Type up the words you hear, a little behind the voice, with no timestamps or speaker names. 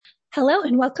Hello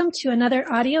and welcome to another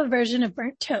audio version of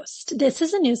Burnt Toast. This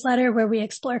is a newsletter where we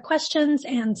explore questions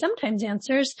and sometimes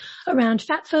answers around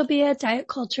fat phobia, diet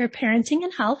culture, parenting,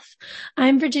 and health.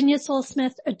 I'm Virginia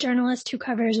Solesmith, a journalist who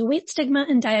covers weight stigma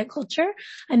and diet culture.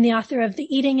 I'm the author of The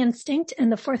Eating Instinct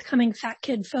and the forthcoming Fat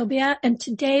Kid Phobia. And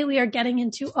today we are getting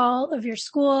into all of your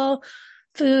school,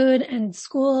 food, and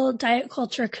school diet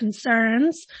culture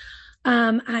concerns.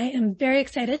 I am very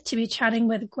excited to be chatting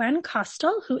with Gwen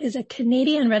Kostal, who is a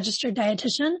Canadian registered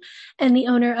dietitian and the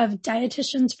owner of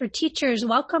Dietitians for Teachers.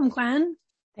 Welcome, Gwen.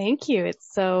 Thank you.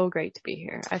 It's so great to be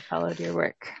here. I followed your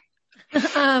work.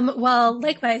 Well,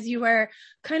 likewise, you are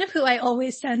kind of who I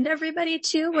always send everybody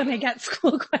to when I get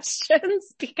school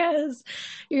questions because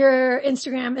your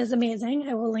Instagram is amazing.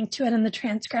 I will link to it in the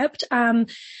transcript. And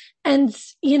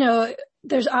you know,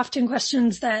 there's often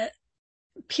questions that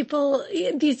people,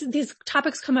 these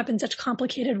topics come up in such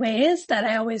complicated ways that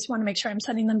I always want to make sure I'm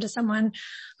sending them to someone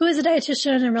who is a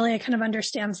dietitian and really kind of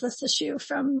understands this issue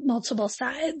from multiple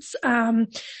sides.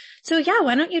 So yeah,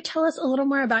 why don't you tell us a little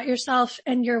more about yourself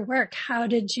and your work? How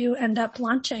did you end up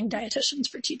launching Dietitians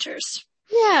for Teachers?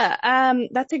 Yeah,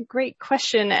 that's a great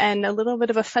question and a little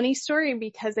bit of a funny story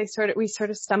because we sort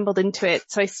of stumbled into it.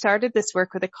 So I started this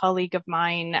work with a colleague of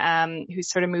mine, who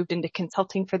sort of moved into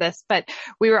consulting for this, but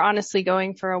we were honestly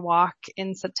going for a walk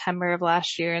in September of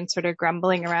last year and sort of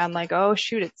grumbling around like, oh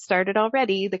shoot, it started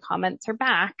already. The comments are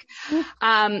back.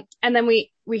 And then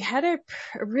we had a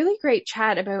really great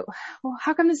chat about, well,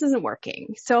 how come this isn't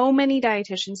working? So many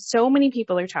dietitians, so many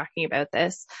people are talking about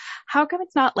this. How come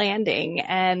it's not landing?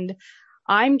 And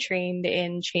I'm trained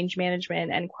in change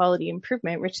management and quality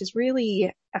improvement, which is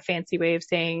really a fancy way of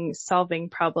saying solving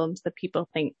problems that people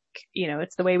think,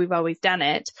 it's the way we've always done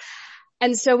it.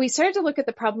 And so we started to look at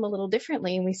the problem a little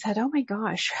differently and we said, oh my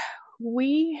gosh,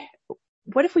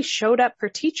 what if we showed up for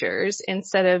teachers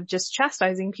instead of just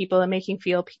chastising people and making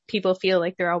people feel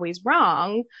like they're always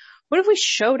wrong? What if we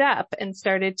showed up and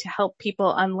started to help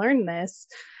people unlearn this?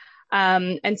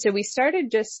 And so we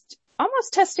started just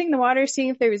almost testing the water, seeing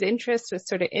if there was interest with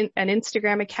sort of an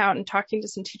Instagram account and talking to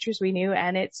some teachers we knew.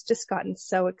 And it's just gotten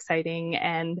so exciting.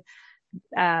 And,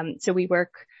 so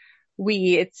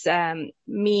it's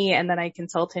me and then I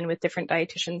consult in with different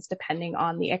dietitians depending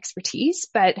on the expertise.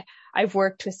 But I've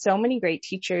worked with so many great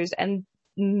teachers and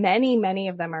many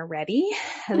of them are ready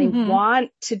and they want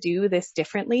to do this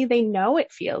differently. They know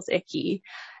it feels icky.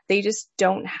 They just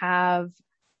don't have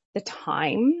the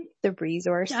time, the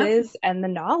resources, and the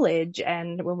knowledge.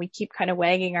 And when we keep kind of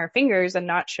wagging our fingers and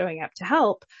not showing up to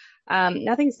help,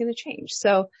 nothing's going to change.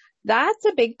 So that's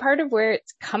a big part of where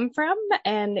it's come from.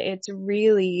 And it's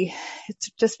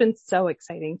just been so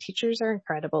exciting. Teachers are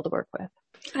incredible to work with.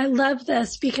 I love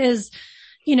this because,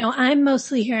 I'm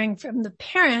mostly hearing from the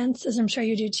parents, as I'm sure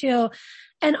you do too.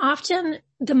 And often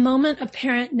the moment a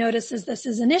parent notices this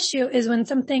is an issue is when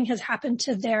something has happened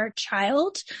to their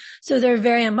child. So they're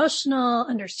very emotional,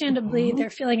 understandably. They're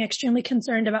feeling extremely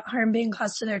concerned about harm being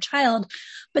caused to their child.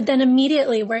 But then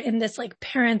immediately we're in this like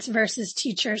parents versus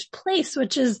teachers place,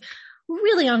 which is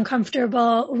really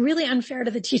uncomfortable, really unfair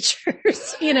to the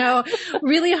teachers,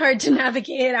 really hard to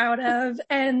navigate out of.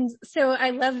 And so I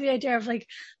love the idea of like,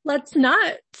 let's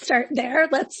not start there.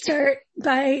 Let's start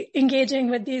by engaging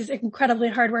with these incredibly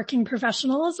hardworking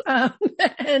professionals,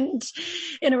 and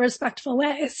in a respectful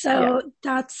way. So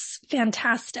that's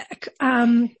fantastic.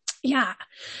 Yeah.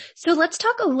 So let's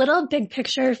talk a little big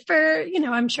picture for,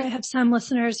 I'm sure I have some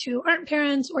listeners who aren't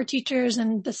parents or teachers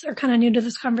and this are kind of new to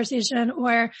this conversation,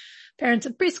 or parents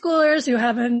of preschoolers who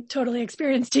haven't totally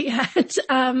experienced it yet.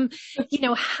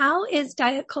 How is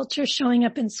diet culture showing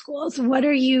up in schools? What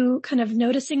are you kind of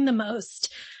noticing the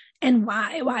most and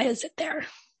why? Why is it there?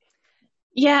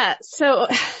 Yeah. So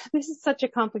this is such a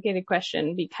complicated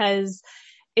question because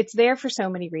it's there for so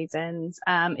many reasons.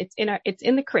 It's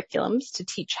in the curriculums to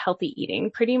teach healthy eating.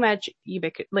 Pretty much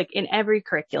like in every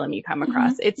curriculum you come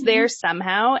across, it's there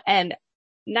somehow. And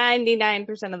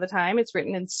 99% of the time it's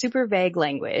written in super vague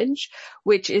language,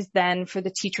 which is then for the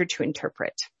teacher to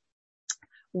interpret.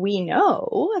 We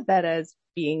know that as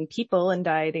being people and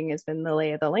dieting has been the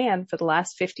lay of the land for the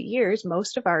last 50 years,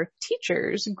 most of our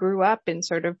teachers grew up in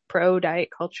sort of pro-diet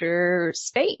culture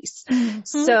space.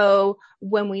 So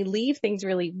when we leave things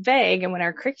really vague and when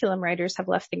our curriculum writers have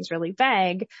left things really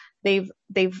vague, they've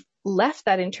left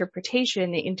that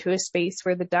interpretation into a space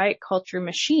where the diet culture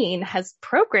machine has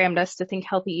programmed us to think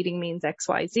healthy eating means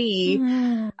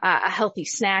XYZ, a healthy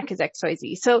snack is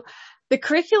XYZ. So the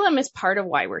curriculum is part of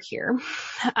why we're here.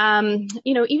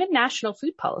 Even national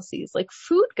food policies, like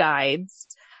food guides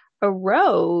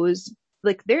arose,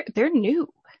 like they're new.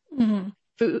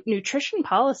 Food nutrition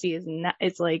policy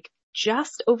is like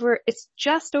just over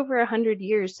 100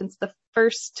 years since the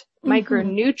first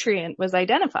micronutrient was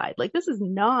identified. Like, this is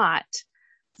not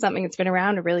something that's been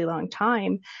around a really long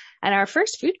time. And our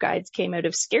first food guides came out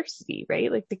of scarcity,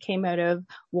 right? Like, they came out of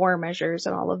war measures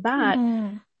and all of that.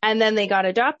 And then they got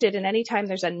adopted. And anytime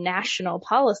there's a national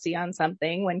policy on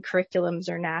something, when curriculums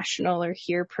are national or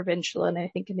here provincial, and I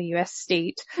think in the US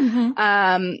state,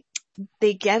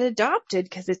 they get adopted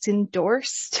because it's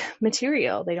endorsed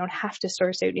material. They don't have to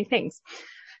source out new things.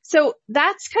 So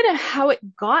that's kind of how it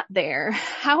got there.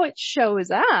 How it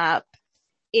shows up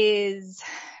is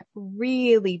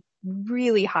really,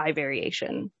 really high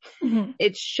variation.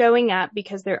 It's showing up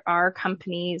because there are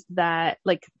companies that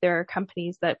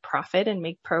profit and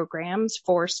make programs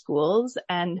for schools,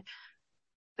 and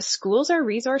schools are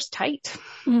resource tight.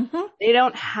 They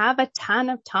don't have a ton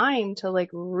of time to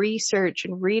like research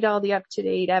and read all the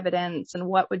up-to-date evidence and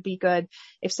what would be good.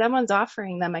 If someone's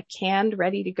offering them a canned,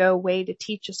 ready to go way to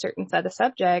teach a certain set of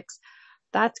subjects,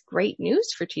 that's great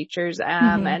news for teachers,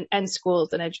 and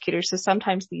schools and educators. So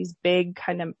sometimes these big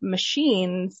kind of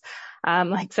machines,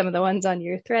 like some of the ones on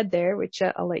your thread there, which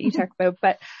I'll let you talk about,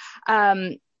 but,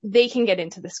 they can get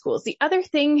into the schools. The other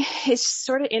thing is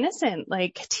sort of innocent,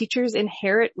 like teachers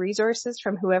inherit resources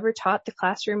from whoever taught the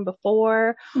classroom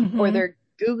before, or they're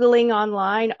Googling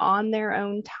online on their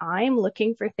own time,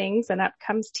 looking for things, and up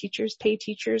comes teachers pay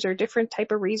teachers or different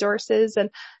type of resources and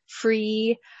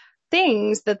free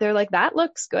things that they're like, that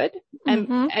looks good.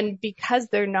 And because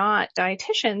they're not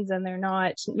dietitians and they're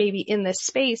not maybe in this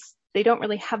space, they don't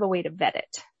really have a way to vet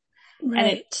it.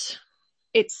 Right. And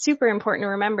it's super important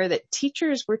to remember that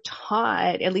teachers were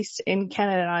taught, at least in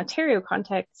Canada and Ontario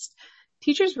context,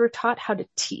 teachers were taught how to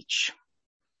teach.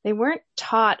 They weren't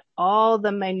taught all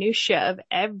the minutiae of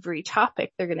every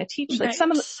topic they're going to teach. Like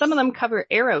some of them cover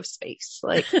aerospace,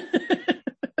 like.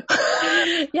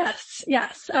 Yes,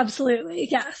 absolutely.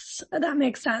 Yes, that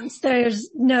makes sense. There's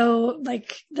no,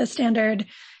 like, the standard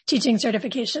teaching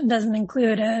certification doesn't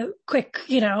include a quick,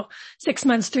 6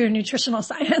 months through nutritional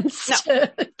science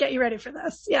to get you ready for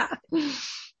this. Yeah.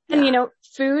 And,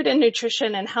 food and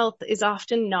nutrition and health is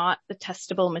often not the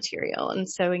testable material. And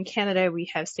so in Canada, we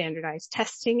have standardized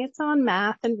testing. It's on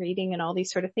math and reading and all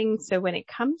these sort of things. So when it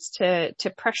comes to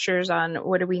pressures on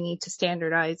what do we need to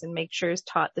standardize and make sure is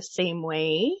taught the same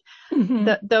way,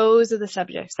 those are the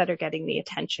subjects that are getting the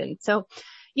attention. So,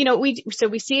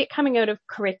 we see it coming out of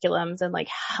curriculums and like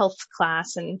health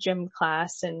class and gym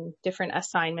class and different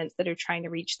assignments that are trying to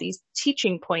reach these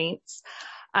teaching points.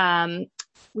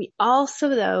 We also,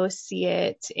 though, see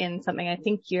it in something I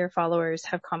think your followers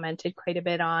have commented quite a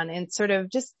bit on, and sort of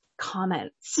just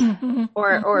comments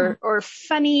or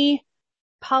funny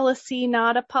policy,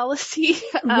 not a policy,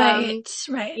 right.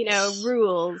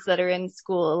 Rules that are in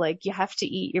school, like you have to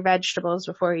eat your vegetables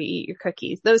before you eat your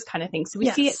cookies, those kind of things. So we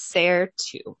see it there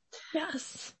too.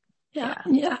 Yes.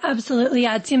 Yeah, absolutely.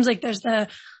 Yeah. It seems like there's the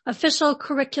official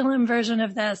curriculum version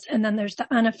of this, and then there's the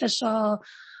unofficial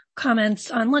comments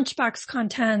on lunchbox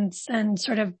contents and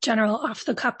sort of general off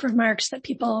the cuff remarks that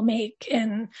people make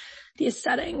in these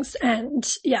settings. And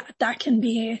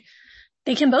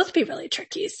they can both be really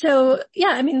tricky. So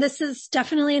this is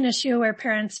definitely an issue where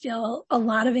parents feel a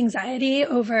lot of anxiety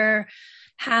over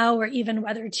how or even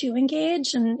whether to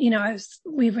engage. And,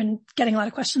 we've been getting a lot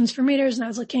of questions from readers, and I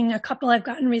was looking, a couple I've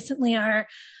gotten recently are,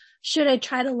 should I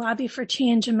try to lobby for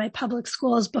change in my public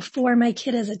schools before my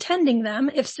kid is attending them?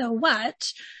 If so,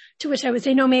 what? To which I would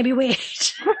say, no, maybe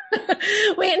wait.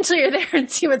 Wait until you're there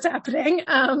and see what's happening.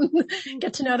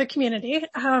 Get to know the community.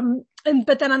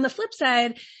 But then on the flip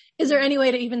side, is there any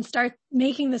way to even start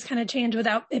making this kind of change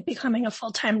without it becoming a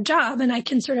full-time job? And I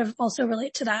can sort of also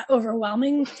relate to that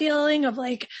overwhelming feeling of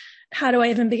like, how do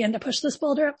I even begin to push this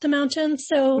boulder up the mountain?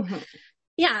 So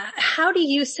how do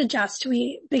you suggest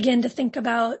we begin to think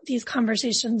about these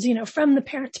conversations, from the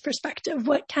parent's perspective?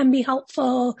 What can be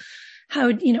helpful?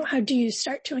 How do you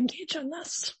start to engage on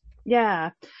this? Yeah.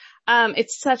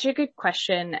 It's such a good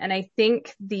question. And I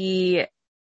think the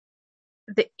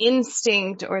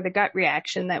instinct or the gut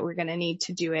reaction that we're going to need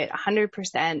to do it 100%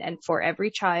 and for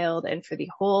every child and for the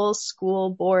whole school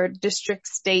board, district,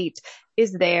 state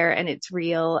is there, and it's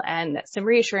real, and some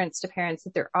reassurance to parents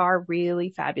that there are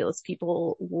really fabulous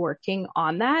people working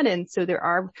on that. And so there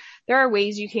are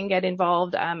ways you can get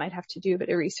involved. I'd have to do a bit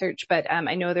of research, but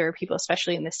I know there are people,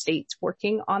 especially in the States,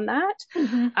 working on that.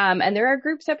 And there are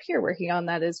groups up here working on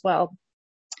that as well.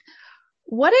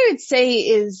 What I would say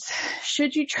is,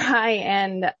 should you try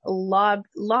and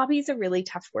lobby is a really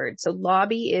tough word. So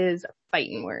lobby is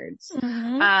fighting words.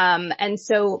 And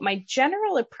so my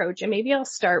general approach, and maybe I'll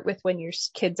start with when your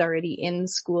kid's already in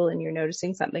school and you're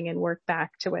noticing something and work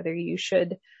back to whether you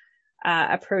should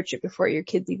approach it before your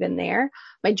kid's even there.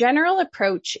 My general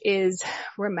approach is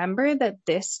remember that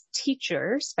this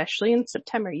teacher, especially in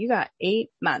September, you got 8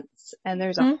 months and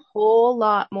there's a whole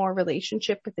lot more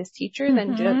relationship with this teacher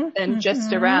than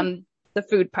just around the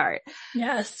food part.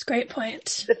 Yes. Great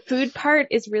point. The food part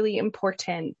is really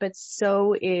important, but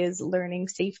so is learning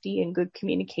safety and good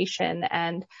communication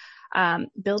and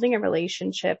building a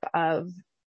relationship of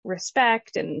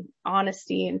respect and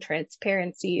honesty and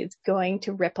transparency is going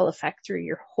to ripple effect through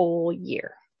your whole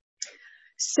year.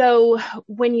 So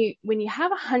when you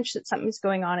have a hunch that something's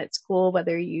going on at school,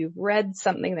 whether you've read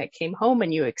something that came home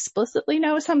and you explicitly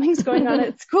know something's going on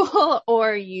at school,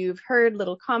 or you've heard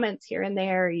little comments here and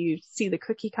there, you see the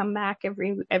cookie come back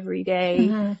every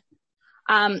day.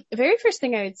 The very first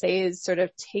thing I would say is sort of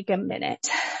take a minute.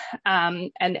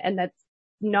 And that's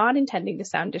not intending to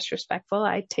sound disrespectful.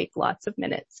 I take lots of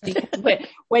minutes because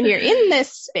when you're in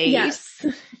this space,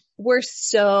 we're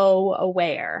so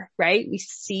aware, right? We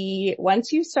see,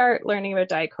 once you start learning about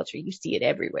diet culture, you see it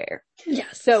everywhere.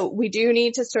 Yes. So we do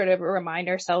need to sort of remind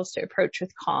ourselves to approach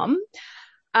with calm.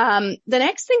 The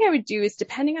next thing I would do is,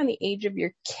 depending on the age of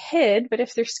your kid, but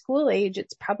if they're school age,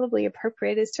 it's probably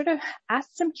appropriate, is sort of ask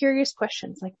some curious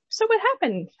questions like, so what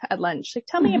happened at lunch? Like,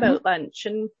 tell me about lunch,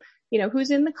 and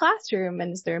who's in the classroom,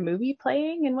 and is there a movie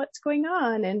playing, and what's going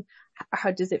on, and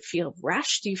how does it feel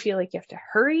rushed? Do you feel like you have to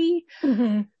hurry?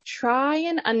 Try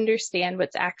and understand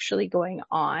what's actually going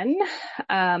on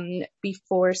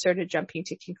before sort of jumping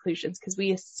to conclusions, because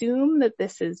we assume that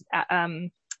this is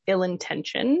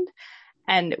ill-intentioned,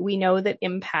 and we know that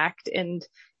impact and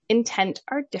intent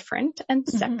are different and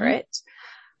separate.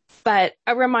 But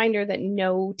a reminder that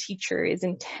no teacher is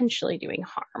intentionally doing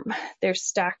harm. They're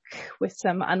stuck with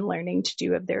some unlearning to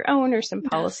do of their own, or some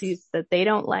policies that they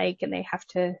don't like, and they have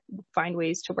to find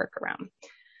ways to work around.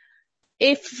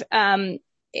 If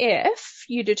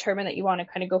you determine that you want to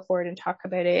kind of go forward and talk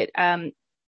about it,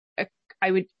 I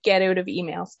would get out of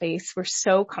email space. We're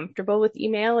so comfortable with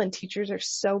email, and teachers are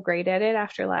so great at it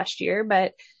after last year,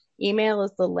 but email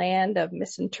is the land of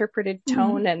misinterpreted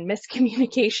tone and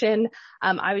miscommunication.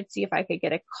 I would see if I could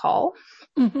get a call,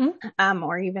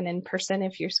 or even in person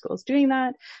if your school's doing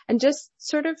that, and just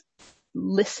sort of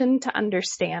listen to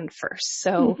understand first.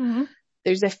 So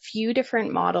there's a few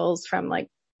different models from like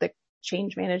the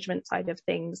change management side of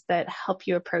things that help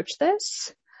you approach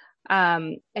this.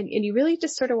 And you really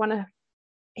just sort of want to,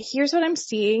 here's what I'm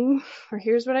seeing, or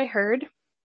here's what I heard.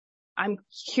 I'm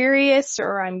curious,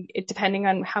 or depending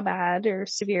on how bad or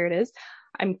severe it is,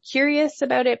 I'm curious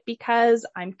about it because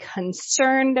I'm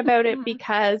concerned about it,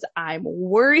 because I'm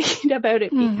worried about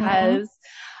it, because,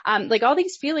 like, all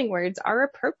these feeling words are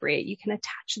appropriate. You can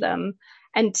attach them,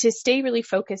 and to stay really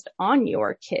focused on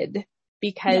your kid,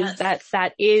 because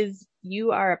that is,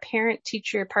 you are a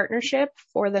parent-teacher partnership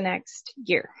for the next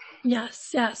year.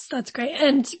 Yes, that's great.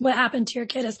 And what happened to your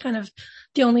kid is kind of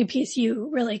the only piece you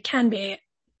really can be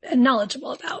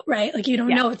knowledgeable about, right? Like, you don't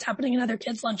know what's happening in other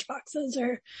kids' lunchboxes,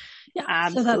 or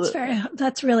Absolutely. So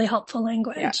that's really helpful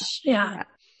language. Yeah.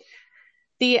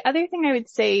 The other thing I would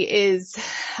say is,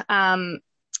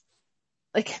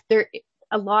 like, there,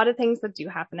 a lot of things that do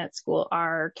happen at school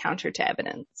are counter to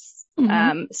evidence.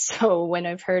 So when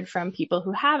I've heard from people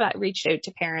who have reached out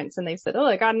to parents and they said, oh,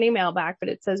 I got an email back, but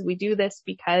it says we do this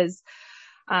because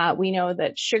we know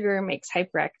that sugar makes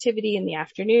hyperactivity in the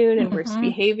afternoon and worse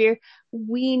behavior.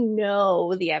 We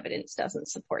know the evidence doesn't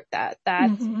support that.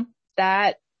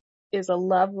 That is a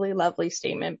lovely, lovely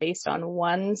statement based on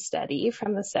one study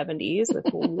from the 70s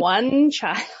with one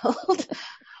child.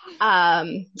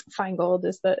 Feingold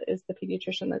is the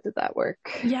pediatrician that did that work.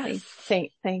 Yes.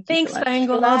 Thank you. Thanks, so much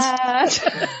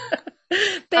Feingold.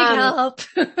 Big help.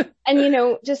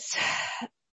 And just,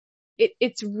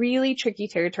 it's really tricky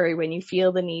territory when you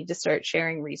feel the need to start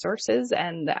sharing resources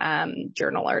and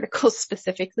journal articles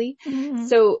specifically.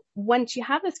 So once you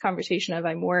have this conversation of,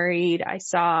 I'm worried, I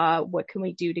saw, what can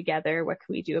we do together? What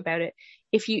can we do about it?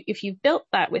 If you built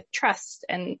that with trust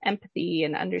and empathy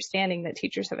and understanding that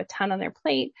teachers have a ton on their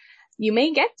plate, you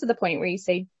may get to the point where you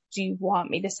say, do you want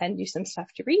me to send you some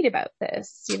stuff to read about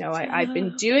this? I've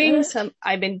been doing some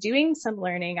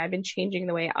learning. I've been changing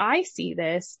the way I see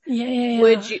this.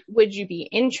 Would you be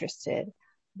interested?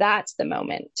 That's the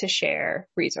moment to share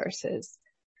resources.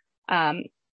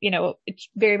 It's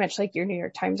very much like your New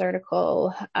York Times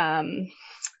article,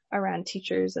 around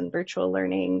teachers and virtual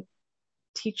learning.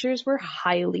 Teachers were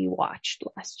highly watched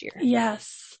last year.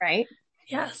 Yes. Right?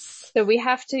 Yes. So we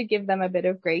have to give them a bit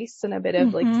of grace and a bit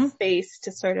of space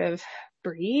to sort of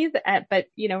breathe. But,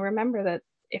 remember that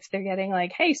if they're getting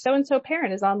like, hey, so-and-so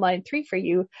parent is on line 3 for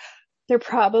you, they're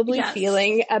probably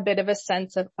feeling a bit of a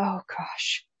sense of, oh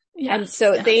gosh, Yes, and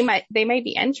so yes. they might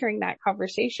be entering that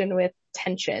conversation with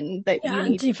tension that you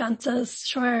need. Defenses.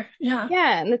 Sure. Yeah.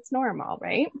 Yeah. And it's normal,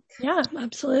 right? Yeah,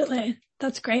 absolutely.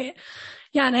 That's great.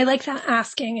 Yeah. And I like that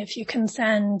asking if you can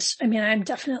send. I mean, I'm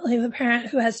definitely the parent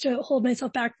who has to hold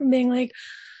myself back from being like,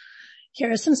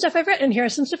 here is some stuff I've written. Here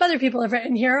is some stuff other people have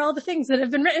written. Here are all the things that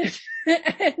have been written.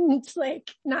 And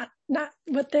like, not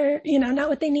what they're, not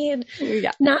what they need.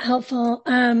 Yeah. Not helpful.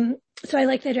 So I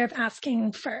like the idea of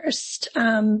asking first,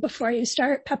 before you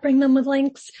start peppering them with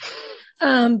links.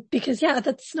 Because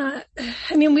that's not,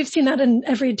 I mean, we've seen that in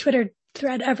every Twitter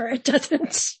thread ever. It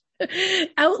doesn't,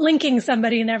 outlinking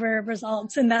somebody never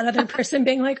results in that other person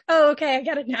being like, oh, okay, I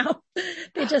get it now.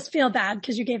 They just feel bad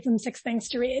because you gave them 6 things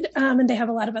to read. And they have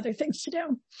a lot of other things to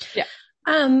do. Yeah.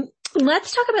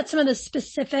 Let's talk about some of the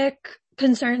specific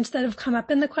concerns that have come up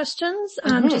in the questions,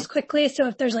 just quickly. So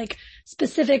if there's like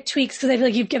specific tweaks, because I feel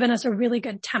like you've given us a really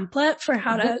good template for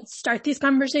how to start these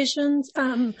conversations.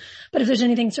 But if there's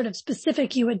anything sort of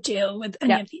specific you would do with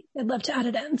any of these, I'd love to add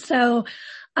it in. So,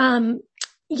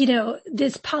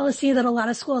 this policy that a lot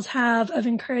of schools have of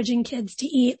encouraging kids to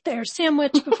eat their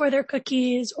sandwich before their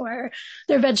cookies or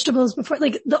their vegetables before,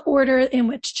 like the order in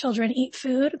which children eat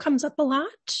food comes up a lot.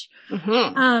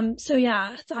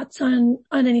 Thoughts on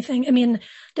anything. I mean,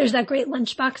 there's that great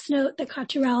lunchbox note that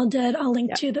Cotturel did. I'll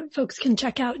link to that folks can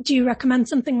check out. Do you recommend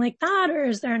something like that, or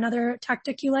is there another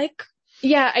tactic you like?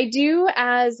 Yeah, I do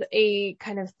as a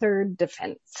kind of third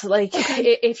defense. Like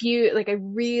if you, like, I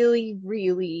really,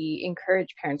 really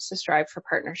encourage parents to strive for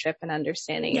partnership and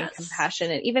understanding and compassion,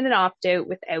 and even an opt out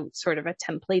without sort of a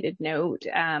templated note,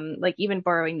 like even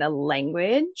borrowing the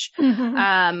language,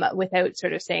 without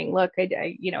sort of saying, look,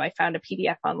 I found a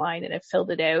PDF online and I filled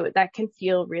it out. That can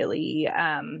feel really,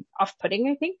 off-putting,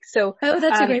 I think. So. Oh,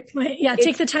 that's a great point. Yeah.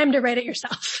 Take the time to write it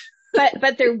yourself.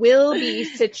 But there will be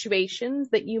situations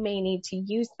that you may need to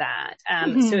use that.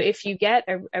 So if you get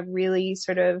a really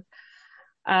sort of,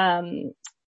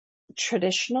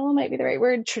 traditional might be the right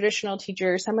word, traditional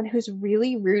teacher, someone who's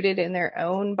really rooted in their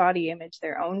own body image,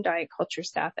 their own diet culture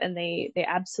stuff, and they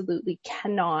absolutely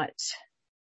cannot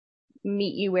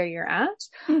meet you where you're at,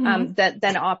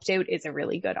 then opt out is a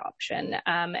really good option.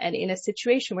 And in a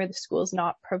situation where the school's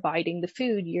not providing the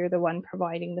food, you're the one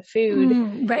providing the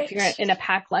food. Right. If you're in a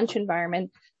packed lunch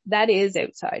environment, that is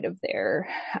outside of their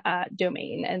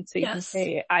domain. And so you can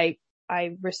say, I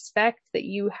respect that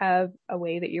you have a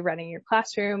way that you're running your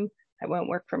classroom. That won't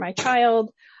work for my child.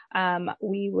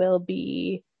 We will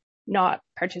be not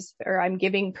participate, or I'm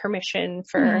giving permission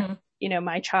for,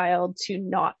 my child to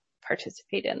not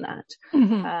participate in that.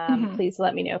 Please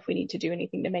let me know if we need to do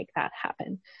anything to make that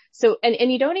happen. So,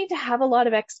 and you don't need to have a lot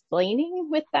of explaining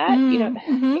with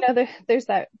that. There's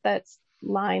that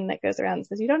line that goes around and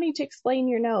says, you don't need to explain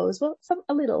your nose. Well,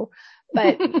 a little,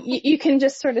 but you can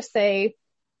just sort of say,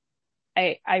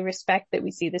 I respect that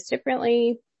we see this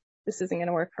differently. This isn't going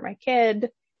to work for my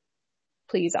kid.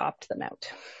 Please opt them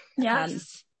out.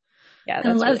 Yes.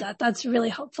 I love that. That's really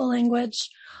helpful language.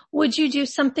 Would you do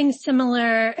something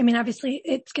similar? I mean, obviously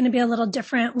it's going to be a little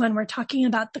different when we're talking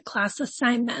about the class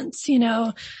assignments,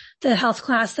 the health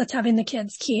class that's having the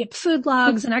kids keep food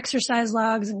logs and exercise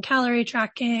logs and calorie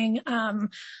tracking,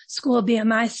 school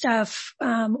BMI stuff,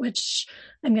 which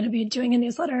I'm going to be doing a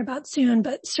newsletter about soon,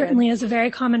 but certainly is a very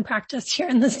common practice here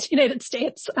in the United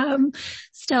States,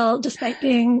 still, despite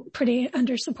being pretty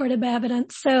under-supported by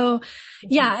evidence. So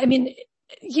I mean,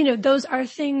 those are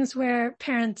things where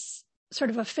parents sort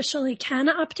of officially can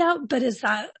opt out, but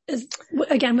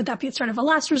would that be sort of a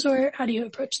last resort? How do you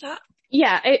approach that?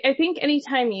 Yeah, I think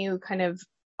anytime you kind of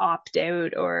opt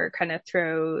out or kind of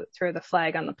throw the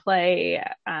flag on the play,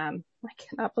 I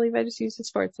cannot believe I just used a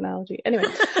sports analogy. Anyway,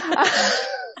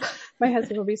 my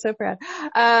husband will be so proud.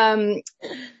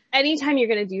 Anytime you're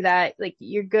going to do that, like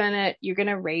you're going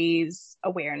to raise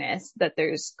awareness that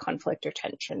there's conflict or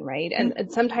tension, right? And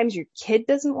sometimes your kid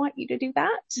doesn't want you to do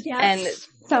that. Yes. And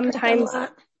sometimes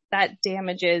that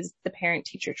damages the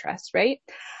parent-teacher trust, right?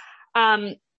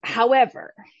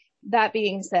 However, that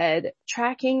being said,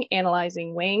 tracking,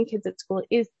 analyzing, weighing kids at school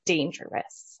is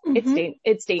dangerous.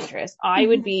 It's dangerous. I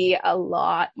would be a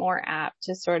lot more apt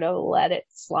to sort of let it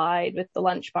slide with the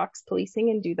lunchbox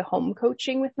policing and do the home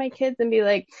coaching with my kids and be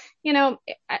like,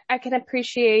 I can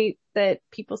appreciate that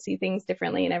people see things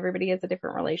differently and everybody has a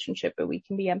different relationship, but we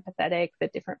can be empathetic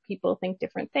that different people think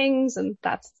different things. And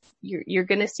that's, you're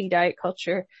going to see diet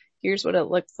culture. Here's what it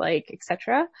looks like,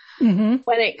 etc. When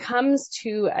it comes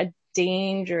to a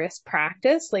dangerous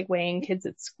practice like weighing kids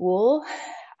at school,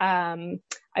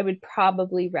 I would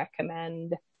probably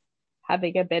recommend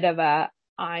having a bit of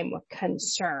I'm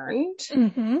concerned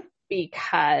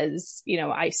because,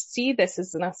 I see this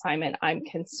as an assignment. I'm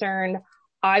concerned.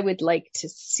 I would like to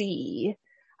see,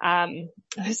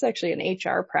 this is actually an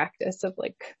HR practice of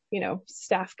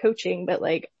staff coaching, but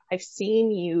I've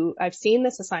seen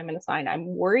this assignment assigned. I'm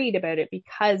worried about it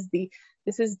because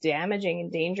this is damaging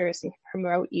and dangerous and can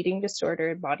promote eating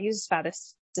disorder, body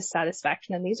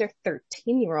dissatisfaction. And these are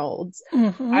 13-year-olds.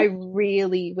 Mm-hmm. I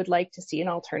really would like to see an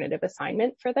alternative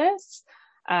assignment for this.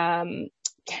 Can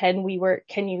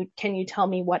you tell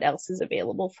me what else is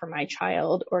available for my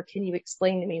child? Or can you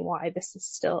explain to me why this is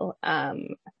still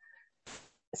an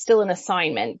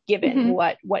assignment given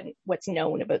what's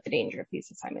known about the danger of these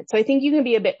assignments? So I think you can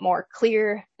be a bit more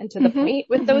clear and to the point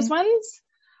with those ones.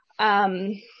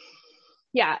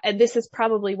 Yeah. And this is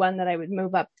probably one that I would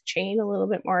move up the chain a little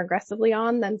bit more aggressively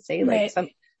on than say some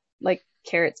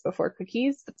carrots before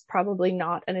cookies. That's probably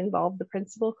not an involve the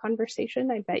principal conversation.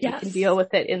 I bet you can deal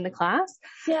with it in the class.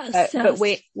 Yes. But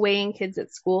weighing kids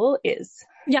at school is.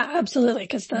 Yeah, absolutely.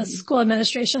 Because the school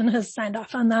administration has signed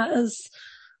off on that as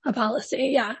a policy.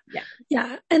 Yeah.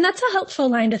 And that's a helpful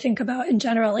line to think about in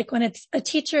general. Like when it's a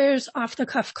teacher's off the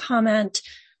cuff comment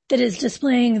that is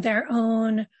displaying their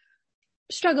own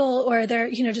struggle or their,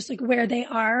 just where they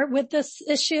are with this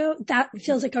issue, that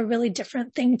feels like a really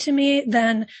different thing to me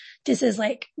than this is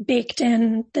baked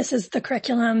in. This is the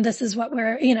curriculum. This is what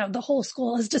we're, the whole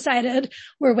school has decided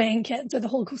we're weighing kids, or the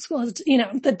whole school has,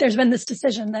 that there's been this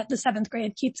decision that the 7th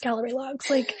grade keeps calorie logs.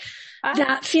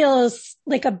 That feels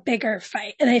like a bigger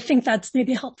fight. And I think that's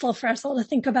maybe helpful for us all to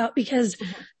think about, because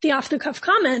the off the cuff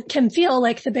comment can feel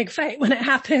like the big fight when it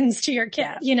happens to your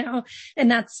kid,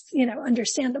 and that's,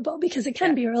 understandable because it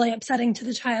can be really upsetting to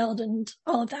the child and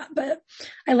all of that. But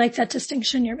I like that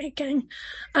distinction you're making.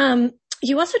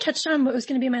 You also touched on what was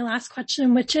going to be my last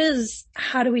question, which is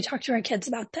how do we talk to our kids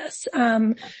about this?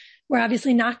 We're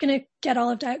obviously not going to get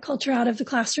all of diet culture out of the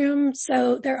classroom.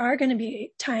 So there are going to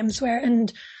be times where,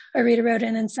 and a reader wrote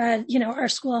in and said, our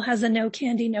school has a no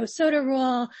candy, no soda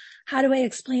rule. How do I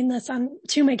explain this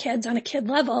to my kids on a kid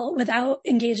level without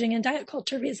engaging in diet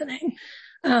culture reasoning?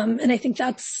 And I think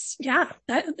that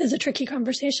is a tricky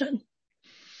conversation.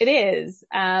 It is.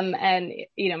 And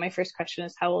my first question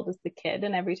is, how old is the kid?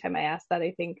 And every time I ask that,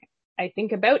 I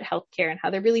think about healthcare and how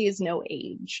there really is no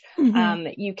age.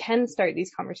 You can start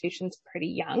these conversations pretty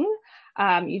young.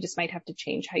 You just might have to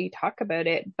change how you talk about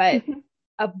it, but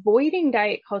avoiding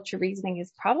diet culture reasoning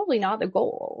is probably not the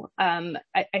goal.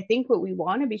 I think what we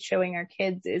want to be showing our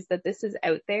kids is that this is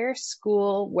out there,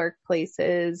 school,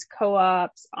 workplaces,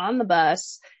 co-ops, on the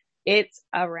bus, it's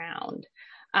around.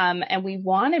 And we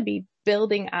want to be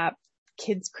building up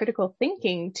kids' critical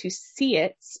thinking to see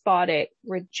it, spot it,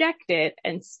 reject it,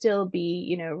 and still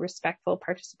be, respectful,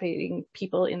 participating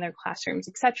people in their classrooms,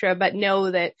 etc. But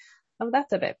know that, oh,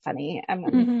 that's a bit funny. And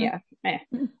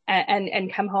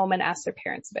come home and ask their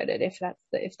parents about it if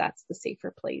that's the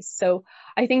safer place. So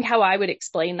I think how I would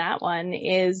explain that one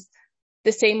is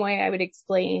the same way I would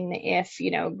explain if,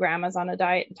 grandma's on a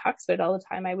diet and talks about it all the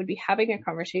time. I would be having a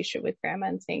conversation with grandma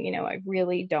and saying, I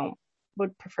really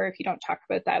would prefer if you don't talk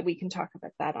about that. We can talk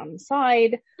about that on the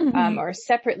side, or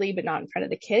separately, but not in front of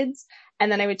the kids.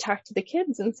 And then I would talk to the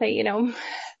kids and say,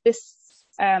 this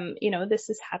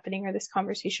is happening, or this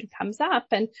conversation comes up,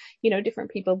 and,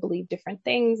 different people believe different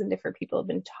things and different people have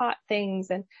been taught things.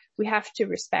 And we have to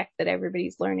respect that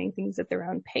everybody's learning things at their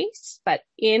own pace. But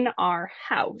in our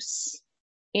house,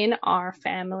 in our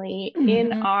family,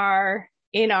 in our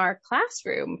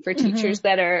classroom, for teachers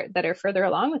that are further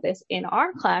along with this, in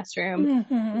our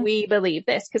classroom, we believe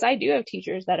this, because I do have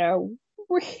teachers that are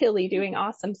really doing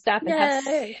awesome stuff and have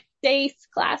safe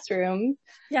classroom.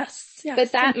 Yes.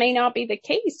 But that may not be the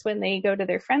case when they go to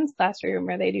their friend's classroom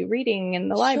or they do reading in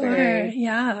the library.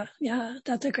 Yeah.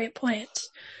 That's a great point.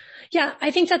 Yeah.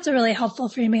 I think that's a really helpful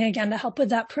framing, again, to help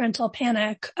with that parental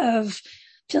panic of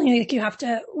feeling like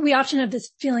we often have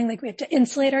this feeling like we have to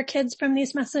insulate our kids from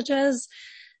these messages,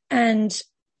 and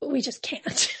we just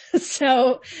can't.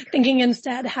 So thinking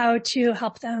instead how to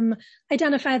help them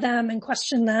identify them and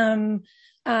question them,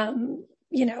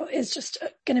 is just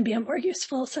going to be a more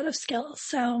useful set of skills.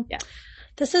 So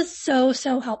this is so,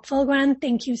 so helpful, Gwen.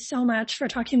 Thank you so much for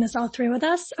talking this all through with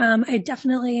us. I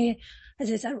definitely,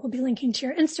 as I said, we'll be linking to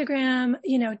your Instagram.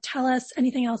 Tell us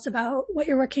anything else about what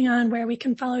you're working on, where we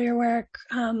can follow your work.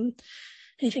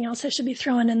 Anything else I should be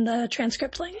throwing in the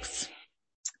transcript links?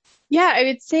 Yeah, I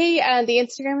would say the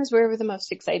Instagram is where we're the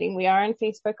most exciting. We are on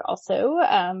Facebook also,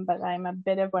 but I'm a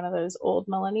bit of one of those old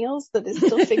millennials that is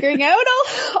still figuring out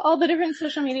all the different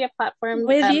social media platforms.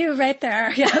 With you right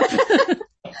there. Yeah.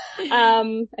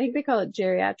 I think they call it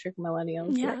geriatric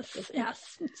millennials.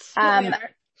 Yes.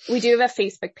 We do have a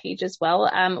Facebook page as well.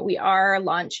 We are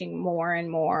launching more and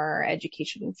more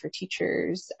education for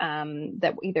teachers,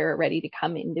 that either are ready to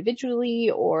come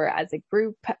individually or as a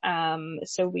group.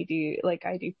 So we do, like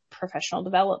I do professional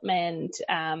development,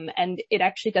 and it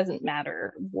actually doesn't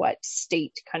matter what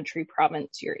state, country,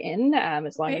 province you're in,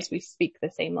 as long as we speak the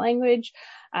same language,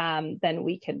 then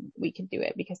we can do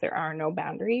it, because there are no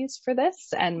boundaries for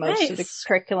this, and most of the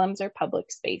curriculums are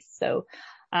public space. So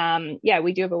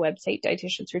we do have a website,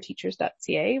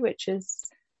 dietitiansforteachers.ca, which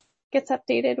gets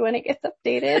updated when it gets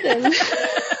updated, and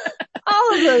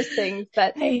all of those things.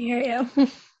 But I hear you.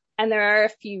 And there are a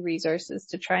few resources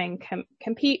to try and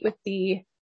compete with the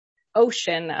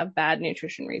ocean of bad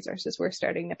nutrition resources. We're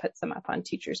starting to put some up on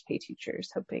Teachers Pay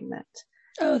Teachers, hoping that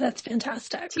that's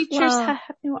fantastic. Teachers have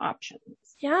new options.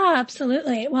 Yeah,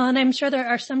 absolutely. Well, and I'm sure there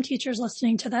are some teachers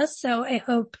listening to this, so I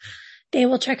hope they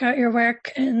will check out your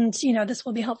work, and, this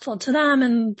will be helpful to them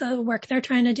and the work they're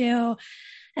trying to do.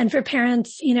 And for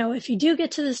parents, if you do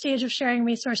get to the stage of sharing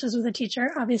resources with a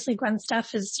teacher, obviously Gwen's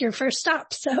stuff is your first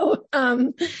stop. So,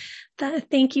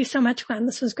 thank you so much, Gwen.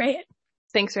 This was great.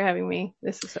 Thanks for having me.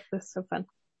 This is so fun.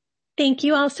 Thank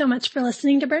you all so much for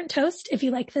listening to Burnt Toast. If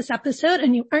you like this episode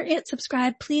and you aren't yet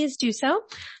subscribed, please do so.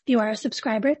 If you are a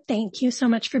subscriber, thank you so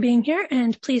much for being here,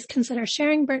 and please consider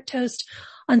sharing Burnt Toast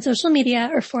on social media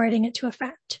or forwarding it to a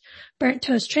friend. Burnt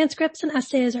Toast transcripts and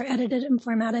essays are edited and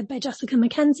formatted by Jessica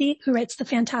McKenzie, who writes the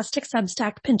fantastic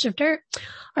Substack Pinch of Dirt.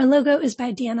 Our logo is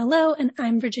by Deanna Lowe, and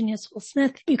I'm Virginia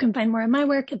Sewell-Smith. You can find more of my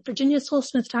work at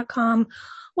virginiasewellsmith.com,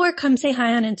 or come say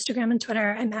hi on Instagram and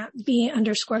Twitter. I'm at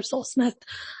 @V_Soulsmith.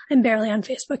 I'm barely on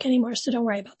Facebook anymore, so don't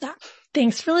worry about that.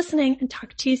 Thanks for listening, and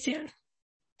talk to you soon.